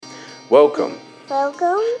Welcome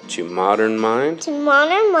Welcome to Modern Mind,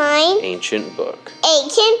 Ancient Book,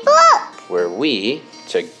 where we,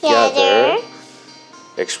 together,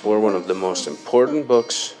 explore one of the most important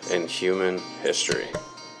books in human history.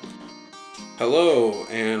 Hello,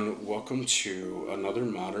 and welcome to another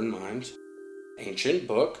Modern Mind, Ancient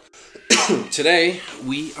Book. Today,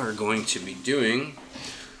 we are going to be doing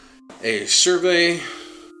a survey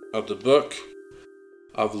of the book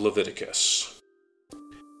of Leviticus.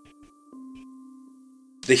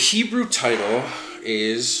 The Hebrew title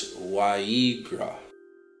is Wayigra,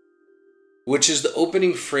 which is the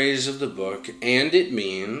opening phrase of the book, and it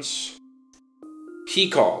means,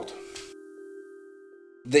 he called.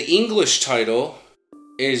 The English title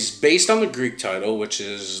is based on the Greek title, which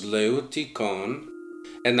is Leutikon,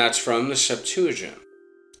 and that's from the Septuagint.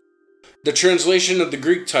 The translation of the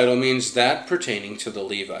Greek title means that pertaining to the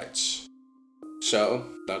Levites. So,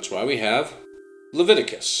 that's why we have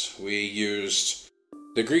Leviticus. We used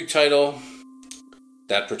the Greek title,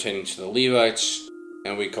 that pertaining to the Levites,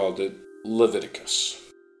 and we called it Leviticus.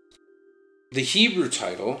 The Hebrew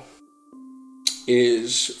title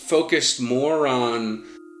is focused more on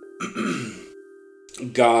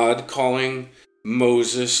God calling,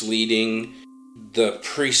 Moses leading, the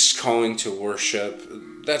priests calling to worship,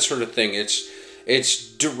 that sort of thing.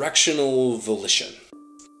 It's directional volition.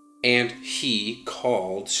 And he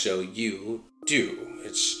called, so you do.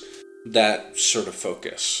 It's that sort of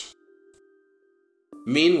focus.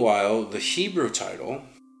 Meanwhile, the Hebrew title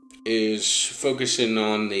is focusing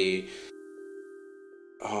on the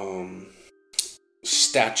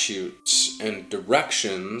statutes and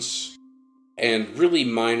directions, and really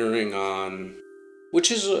minoring on, which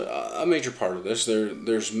is a major part of this.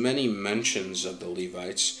 There's many mentions of the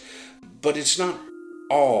Levites, but it's not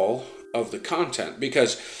all of the content,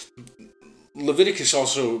 because Leviticus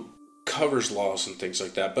also covers laws and things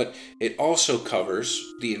like that, but it also covers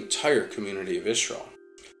the entire community of Israel.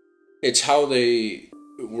 It's how they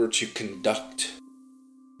were to conduct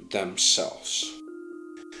themselves,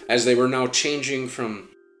 as they were now changing from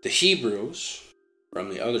the Hebrews, from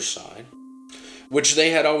the other side, which they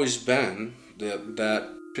had always been. That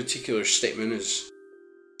particular statement is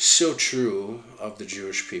so true of the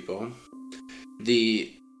Jewish people.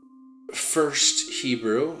 The first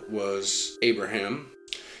Hebrew was Abraham,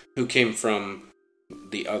 who came from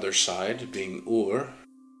the other side, being Ur,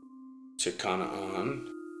 to Canaan,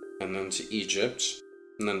 and then to Egypt,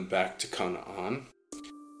 and then back to Canaan.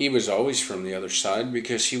 He was always from the other side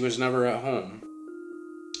because he was never at home.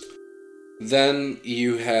 Then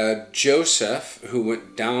you had Joseph, who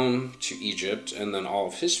went down to Egypt, and then all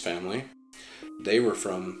of his family. They were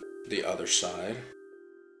from the other side.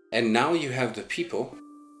 And now you have the people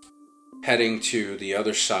heading to the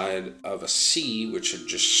other side of a sea, which had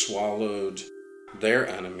just swallowed their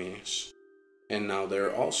enemies. And now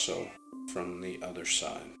they're also from the other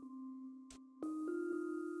side.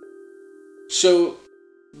 So,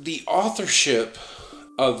 the authorship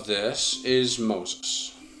of this is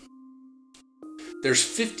Moses. There's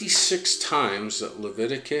 56 times that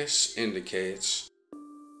Leviticus indicates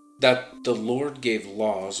that the Lord gave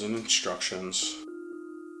laws and instructions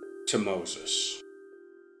to Moses.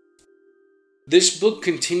 This book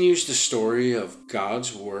continues the story of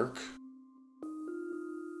God's work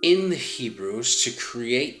in the Hebrews to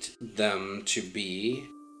create them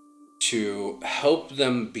to help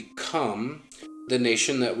them become the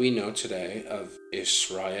nation that we know today of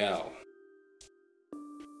Israel.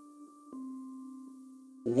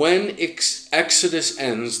 When Exodus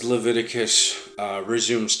ends, Leviticus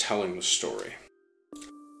resumes telling the story.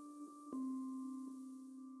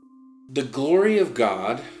 The glory of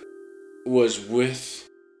God was with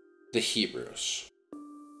the Hebrews.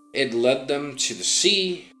 It led them to the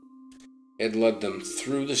sea. It led them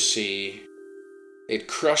through the sea. It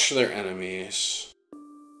crushed their enemies.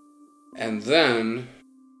 And then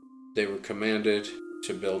they were commanded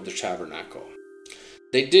to build the tabernacle.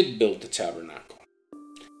 They did build the tabernacle.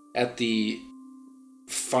 At the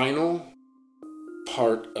final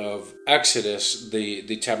part of Exodus,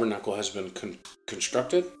 the tabernacle has been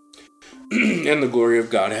constructed, and the glory of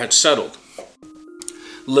God had settled.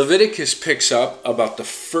 Leviticus picks up about the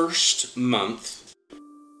first month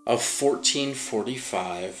of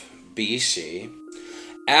 1445 BC,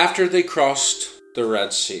 after they crossed the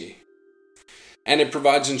Red Sea. And it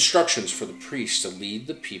provides instructions for the priests to lead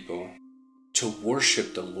the people to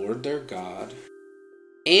worship the Lord their God,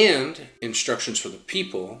 and instructions for the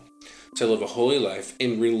people to live a holy life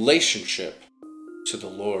in relationship to the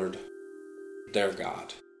Lord their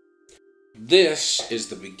God. This is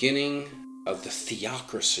the beginning of the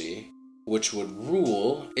theocracy which would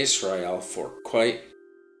rule Israel for quite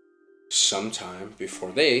some time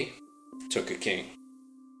before they took a king.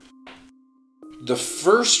 The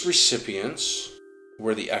first recipients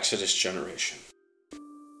were the Exodus generation.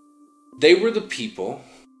 They were the people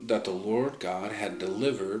that the Lord God had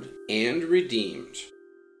delivered and redeemed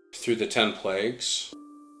through the 10 plagues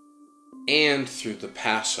and through the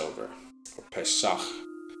Passover, or Pesach.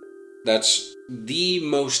 That's the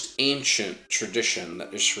most ancient tradition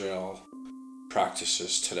that Israel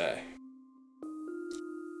practices today.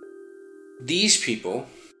 These people,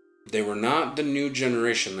 they were not the new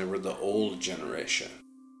generation, they were the old generation.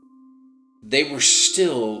 They were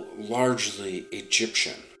still largely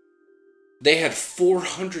Egyptian. They had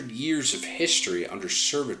 400 years of history under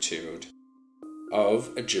servitude of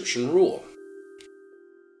Egyptian rule.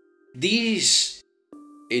 These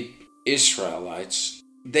Israelites,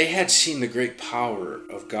 they had seen the great power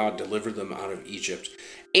of God deliver them out of Egypt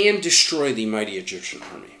and destroy the mighty Egyptian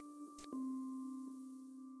army.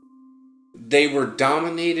 They were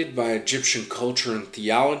dominated by Egyptian culture and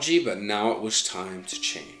theology, but now it was time to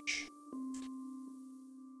change.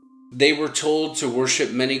 They were told to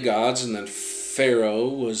worship many gods, and that Pharaoh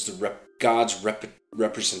was God's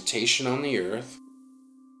representation on the earth.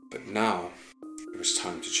 But now it was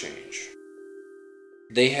time to change.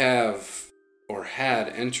 They had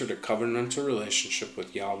entered a covenantal relationship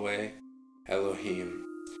with Yahweh Elohim,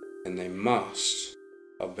 and they must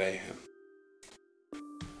obey him.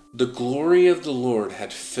 The glory of the Lord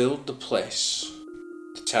had filled the place,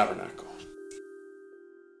 the tabernacle.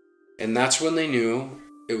 And that's when they knew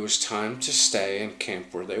it was time to stay and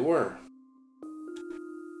camp where they were.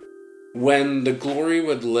 When the glory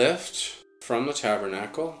would lift from the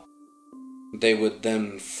tabernacle, they would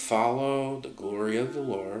then follow the glory of the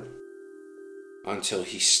Lord until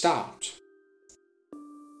he stopped,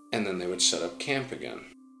 and then they would set up camp again.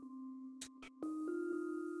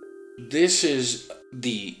 This is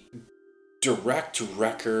the direct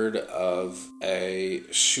record of a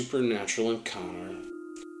supernatural encounter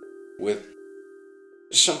with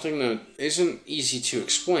something that isn't easy to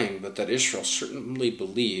explain, but that Israel certainly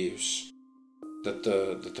believes, that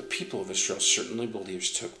the people of Israel certainly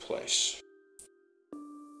believes took place.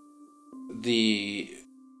 The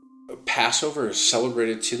Passover is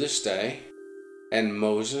celebrated to this day, and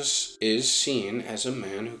Moses is seen as a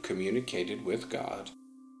man who communicated with God,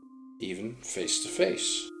 even face to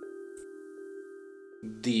face.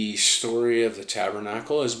 The story of the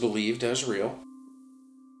tabernacle is believed as real,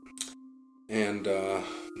 and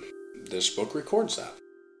this book records that.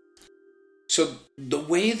 So the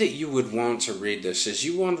way that you would want to read this is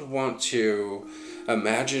you would want to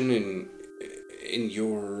imagine in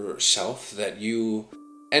yourself that you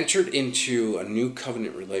entered into a new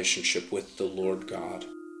covenant relationship with the Lord God,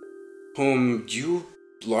 whom you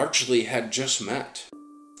largely had just met.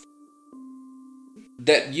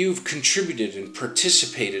 That you've contributed and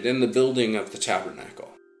participated in the building of the tabernacle.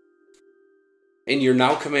 And you're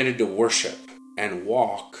now commanded to worship and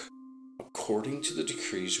walk according to the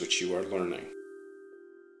decrees which you are learning.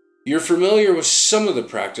 You're familiar with some of the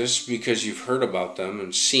practice because you've heard about them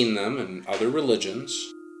and seen them in other religions,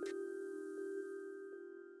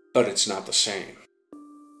 but it's not the same.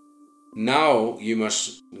 Now you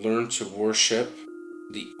must learn to worship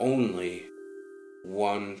the only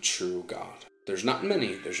one true God. There's not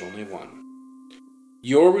many, there's only one.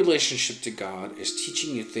 Your relationship to God is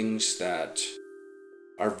teaching you things that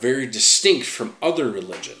are very distinct from other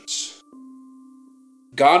religions.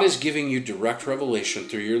 God is giving you direct revelation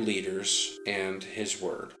through your leaders and his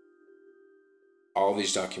word. All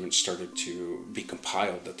these documents started to be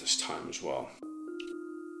compiled at this time as well.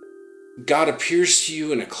 God appears to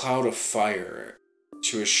you in a cloud of fire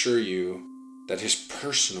to assure you that his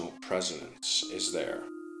personal presence is there.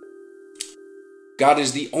 God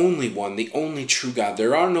is the only one, the only true God.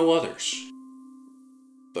 There are no others.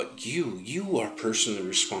 But you are personally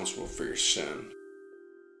responsible for your sin.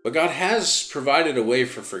 But God has provided a way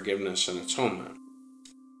for forgiveness and atonement.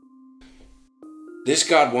 This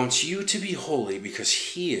God wants you to be holy because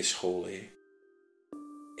he is holy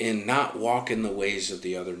and not walk in the ways of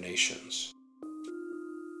the other nations.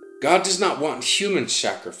 God does not want human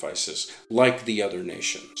sacrifices like the other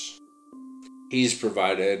nations. He's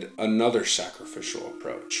provided another sacrificial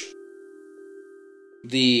approach.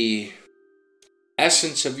 The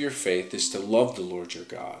essence of your faith is to love the Lord your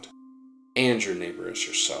God and your neighbor as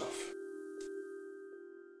yourself.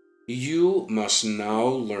 You must now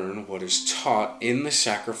learn what is taught in the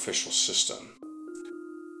sacrificial system.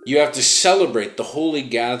 You have to celebrate the holy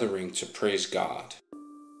gathering to praise God.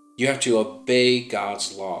 You have to obey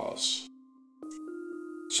God's laws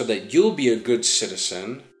so that you'll be a good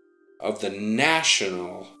citizen of the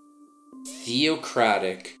national,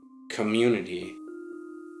 theocratic community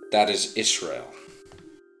that is Israel.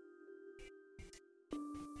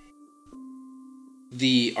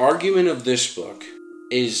 The argument of this book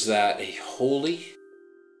is that a holy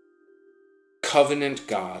covenant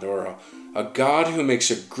God, or a God who makes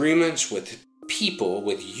agreements with people,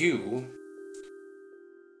 with you,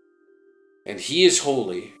 and he is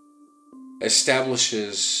holy,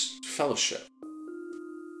 establishes fellowship.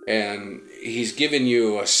 And he's given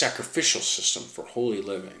you a sacrificial system for holy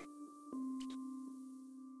living.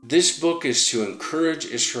 This book is to encourage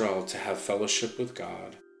Israel to have fellowship with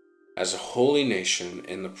God as a holy nation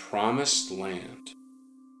in the promised land.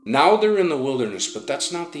 Now they're in the wilderness, but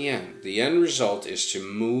that's not the end. The end result is to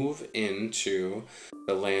move into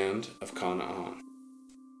the land of Canaan.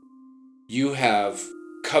 You have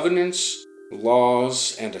covenants,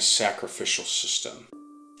 laws, and a sacrificial system.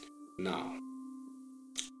 Now,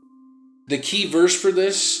 the key verse for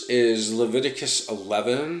this is Leviticus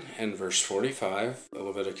 11 and verse 45.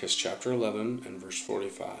 Leviticus chapter 11 and verse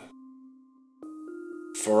 45.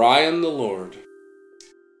 For I am the Lord,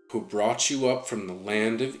 who brought you up from the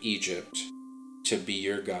land of Egypt to be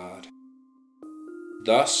your God.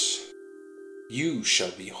 Thus you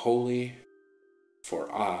shall be holy,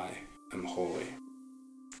 for I am holy.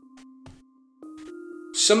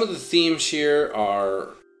 Some of the themes here are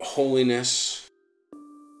holiness,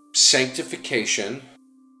 sanctification,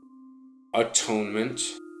 atonement,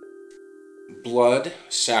 blood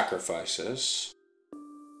sacrifices,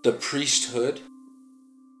 the priesthood,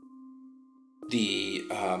 the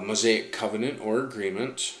Mosaic covenant or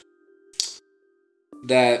agreement,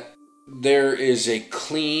 that there is a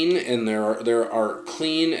clean and there are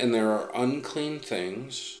clean and there are unclean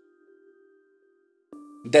things,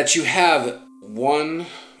 that you have one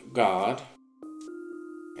God,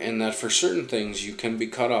 and that for certain things you can be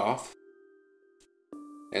cut off,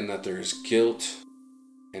 and that there is guilt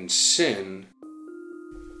and sin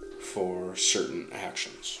for certain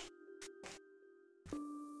actions.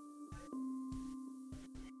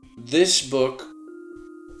 This book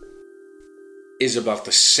is about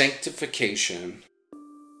the sanctification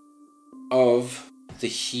of the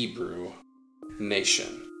Hebrew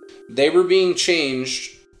nation. They were being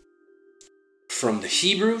changed from the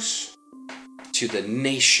Hebrews to the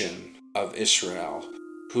nation of Israel,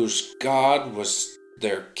 whose God was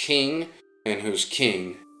their king and whose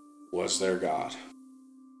king was their God.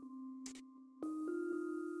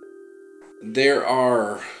 There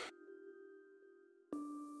are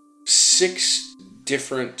 6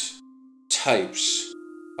 different types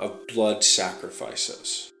of blood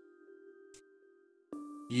sacrifices.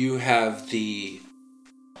 You have the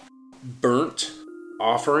burnt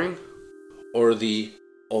offering, or the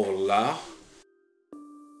olah,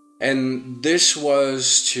 and this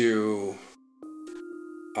was to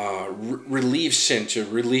relieve sin, to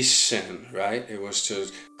release sin, right? It was to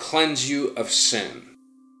cleanse you of sin.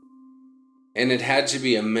 And it had to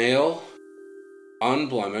be a male,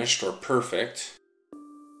 unblemished or perfect,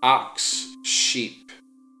 ox, sheep,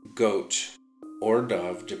 goat, or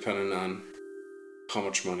dove, depending on how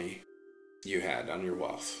much money you had on your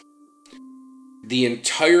wealth. The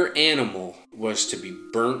entire animal was to be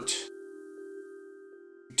burnt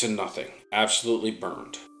to nothing, absolutely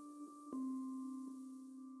burned.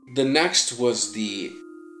 The next was the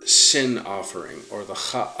sin offering, or the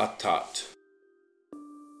cha'atat.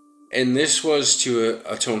 And this was to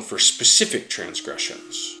atone for specific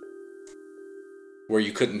transgressions, where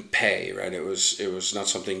you couldn't pay, right? It was not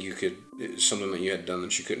something you could, something that you had done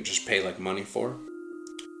that you couldn't just pay like money for.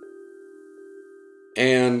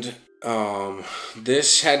 And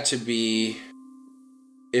this had to be,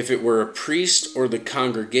 if it were a priest or the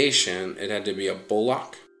congregation, it had to be a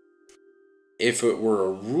bullock. If it were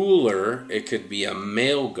a ruler, it could be a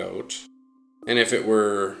male goat. And if it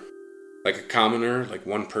were like a commoner, like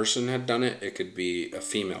one person had done it, it could be a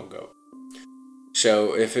female goat.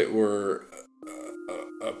 So if it were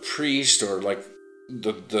a priest, or like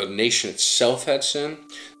the nation itself had sinned,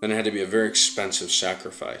 then it had to be a very expensive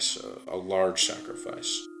sacrifice, a large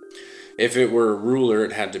sacrifice. If it were a ruler,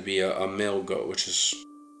 it had to be a male goat, which is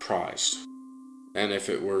prized. And if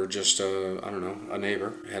it were just a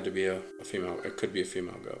neighbor, it had to be a female. It could be a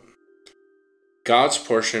female goat. God's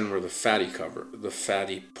portion were the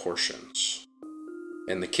fatty portions,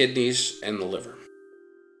 and the kidneys and the liver.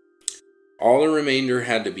 All the remainder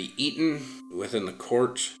had to be eaten within the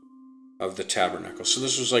court of the tabernacle. So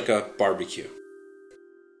this was like a barbecue.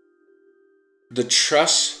 The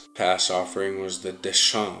trespass offering was the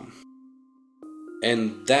desham,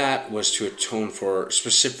 and that was to atone for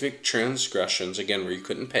specific transgressions, again, where you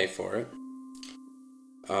couldn't pay for it.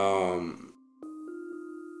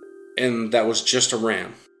 And that was just a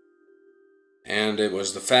ram. And it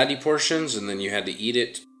was the fatty portions, and then you had to eat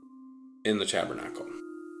it in the tabernacle.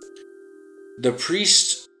 The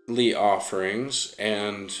priestly offerings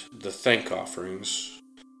and the thank offerings.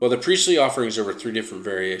 Well, the priestly offerings, there were 3 different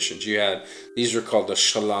variations. These were called the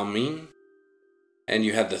shalamim, and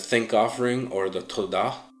you had the thank offering, or the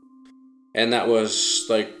todah. And that was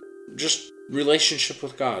like just relationship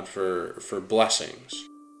with God for blessings.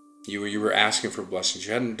 You were asking for blessings.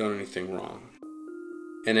 You hadn't done anything wrong.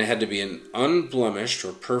 And it had to be an unblemished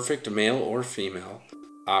or perfect male or female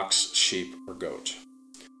ox, sheep, or goat.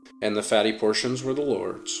 And the fatty portions were the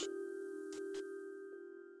Lord's.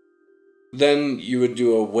 Then you would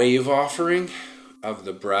do a wave offering of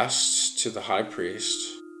the breasts to the high priest,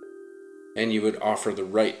 and you would offer the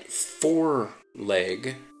right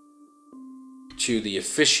foreleg to the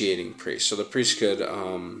officiating priest. So the priest could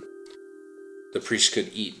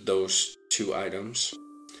eat those 2 items,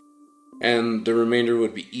 and the remainder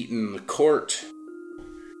would be eaten in the court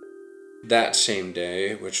that same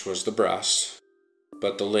day, which was the breast.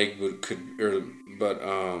 But the leg it could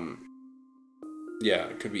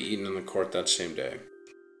be eaten in the court that same day.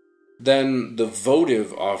 Then the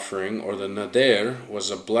votive offering, or the nader, was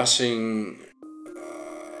a blessing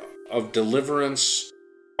of deliverance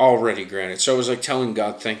already granted. So it was like telling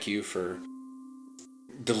God, thank you for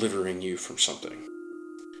delivering you from something.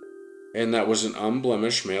 And that was an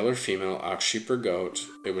unblemished male or female ox, sheep, or goat.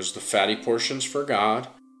 It was the fatty portions for God,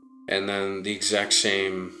 and then the exact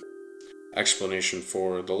same explanation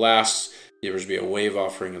for the last. There would be a wave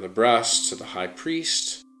offering of the breast to the high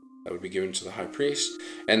priest. That would be given to the high priest.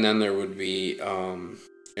 And then there would be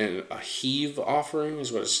a heave offering,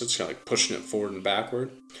 is what it says, kind of like pushing it forward and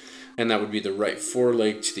backward. And that would be the right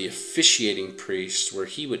foreleg to the officiating priest, where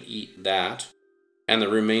he would eat that. And the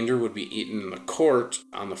remainder would be eaten in the court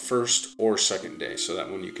on the first or second day. So that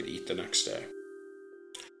one you could eat the next day.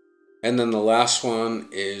 And then the last one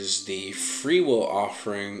is the freewill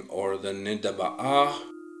offering, or the nidaba'ah.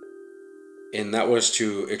 And that was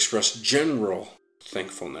to express general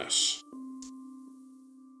thankfulness.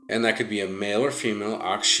 And that could be a male or female,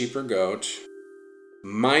 ox, sheep, or goat.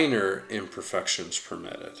 Minor imperfections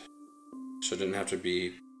permitted. So it didn't have to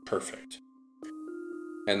be perfect.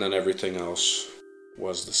 And then everything else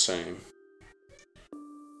was the same.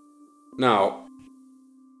 Now,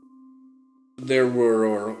 there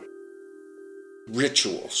were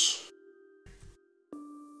rituals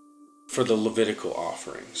for the Levitical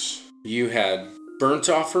offerings. You had burnt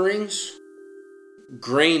offerings,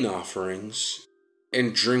 grain offerings,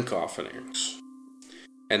 and drink offerings.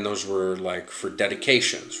 And those were like for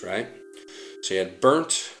dedications, right? So you had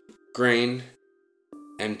burnt, grain,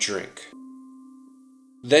 and drink.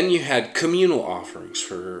 Then you had communal offerings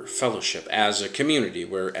for fellowship as a community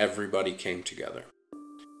where everybody came together.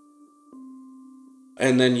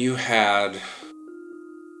 And then you had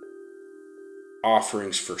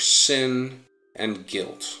offerings for sin and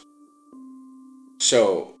guilt.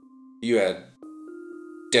 So you had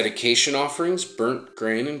dedication offerings, burnt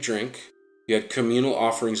grain and drink. You had communal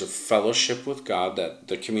offerings of fellowship with God that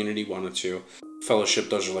the community wanted to fellowship.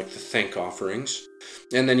 Those are like the thank offerings.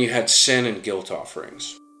 And then you had sin and guilt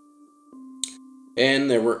offerings.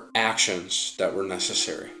 And there were actions that were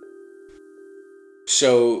necessary.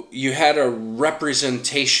 So you had a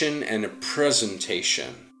representation and a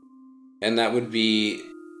presentation. And that would be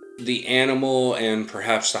the animal and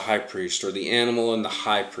perhaps the high priest, or the animal and the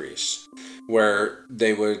high priest, where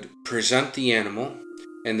they would present the animal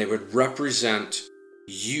and they would represent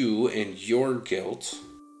you and your guilt,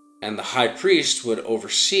 and the high priest would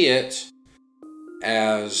oversee it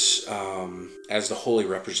as the holy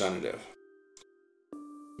representative.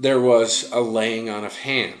 There was a laying on of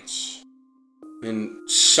hands. And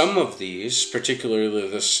some of these, particularly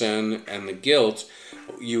the sin and the guilt,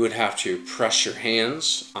 you would have to press your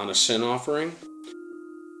hands on a sin offering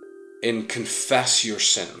and confess your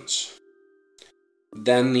sins.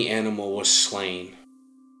 Then the animal was slain.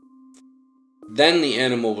 Then the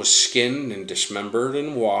animal was skinned and dismembered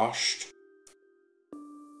and washed.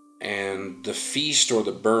 And the feast or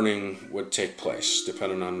the burning would take place,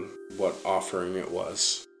 depending on what offering it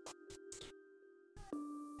was.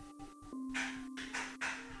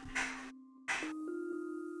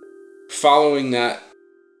 Following that,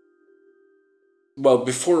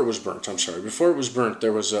 before it was burnt,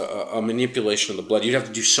 there was a manipulation of the blood. You'd have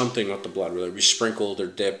to do something with the blood, whether it be sprinkled or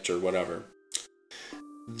dipped or whatever.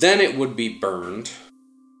 Then it would be burned,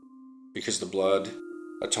 because the blood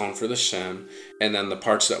atoned for the sin, and then the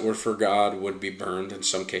parts that were for God would be burned. In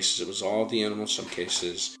some cases it was all the animal, some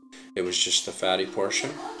cases it was just the fatty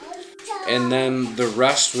portion. And then the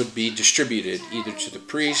rest would be distributed either to the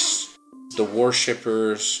priests, the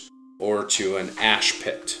worshippers, or to an ash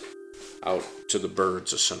pit, out to the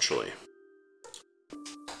birds, essentially.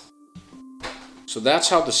 So that's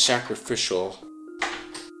how the sacrificial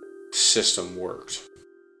system worked.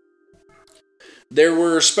 There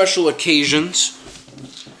were special occasions,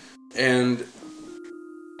 and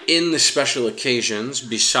in the special occasions,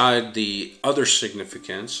 beside the other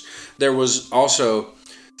significance, there was also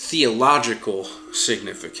theological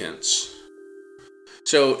significance.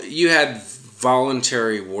 So you had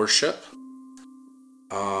voluntary worship,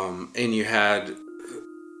 and you had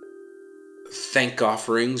thank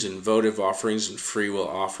offerings and votive offerings and free will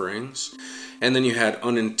offerings. And then you had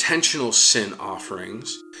unintentional sin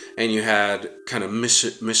offerings, and you had kind of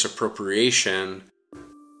misappropriation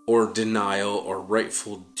or denial or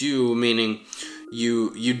rightful due, meaning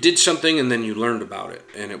you did something and then you learned about it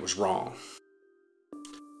and it was wrong.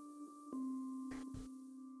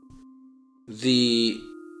 The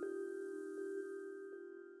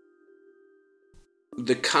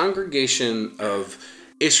congregation of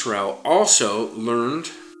Israel also learned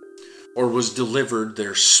or was delivered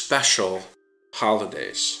their special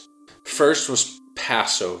holidays. First was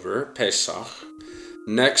Passover, Pesach.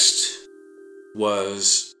 Next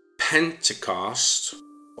was Pentecost,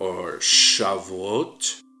 or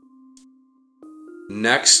Shavuot.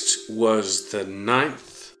 Next was the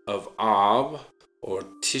 9th of Av, or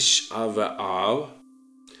Tisha B'Av.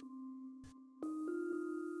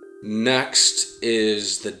 Next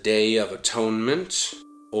is the Day of Atonement,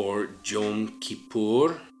 or Yom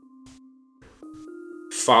Kippur.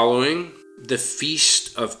 Following, the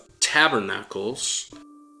Feast of Tabernacles,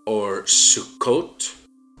 or Sukkot.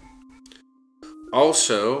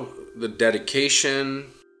 Also, the dedication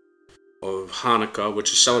of Hanukkah,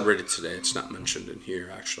 which is celebrated today. It's not mentioned in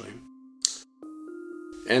here, actually.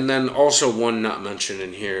 And then also one not mentioned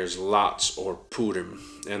in here is Latz, or Purim,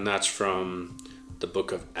 and that's from the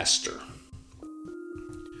book of Esther.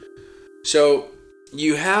 So,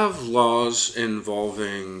 you have laws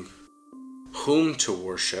involving whom to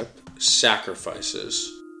worship,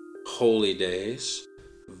 sacrifices, holy days,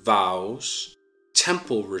 vows,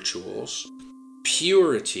 temple rituals,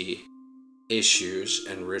 purity issues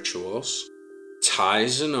and rituals,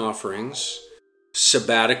 tithes and offerings,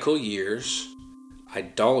 sabbatical years,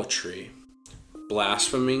 idolatry,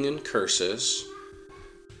 blaspheming and curses,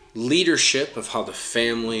 leadership of how the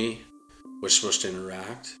family was supposed to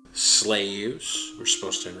interact, slaves were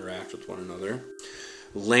supposed to interact with one another,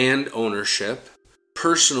 land ownership,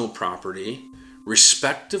 personal property,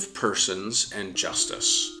 respect of persons, and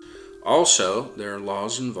justice. Also, there are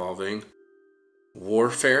laws involving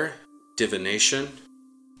warfare, divination,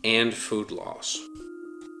 and food laws.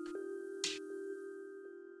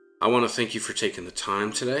 I want to thank you for taking the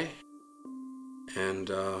time today, and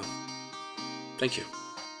thank you.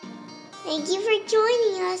 Thank you for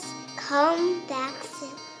joining us. Come back soon.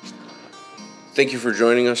 Thank you for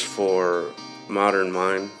joining us for Modern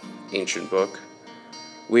Mind, Ancient Book.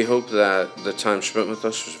 We hope that the time spent with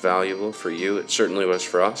us was valuable for you. It certainly was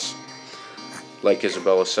for us. Like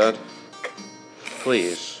Isabella said,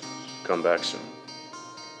 please come back soon.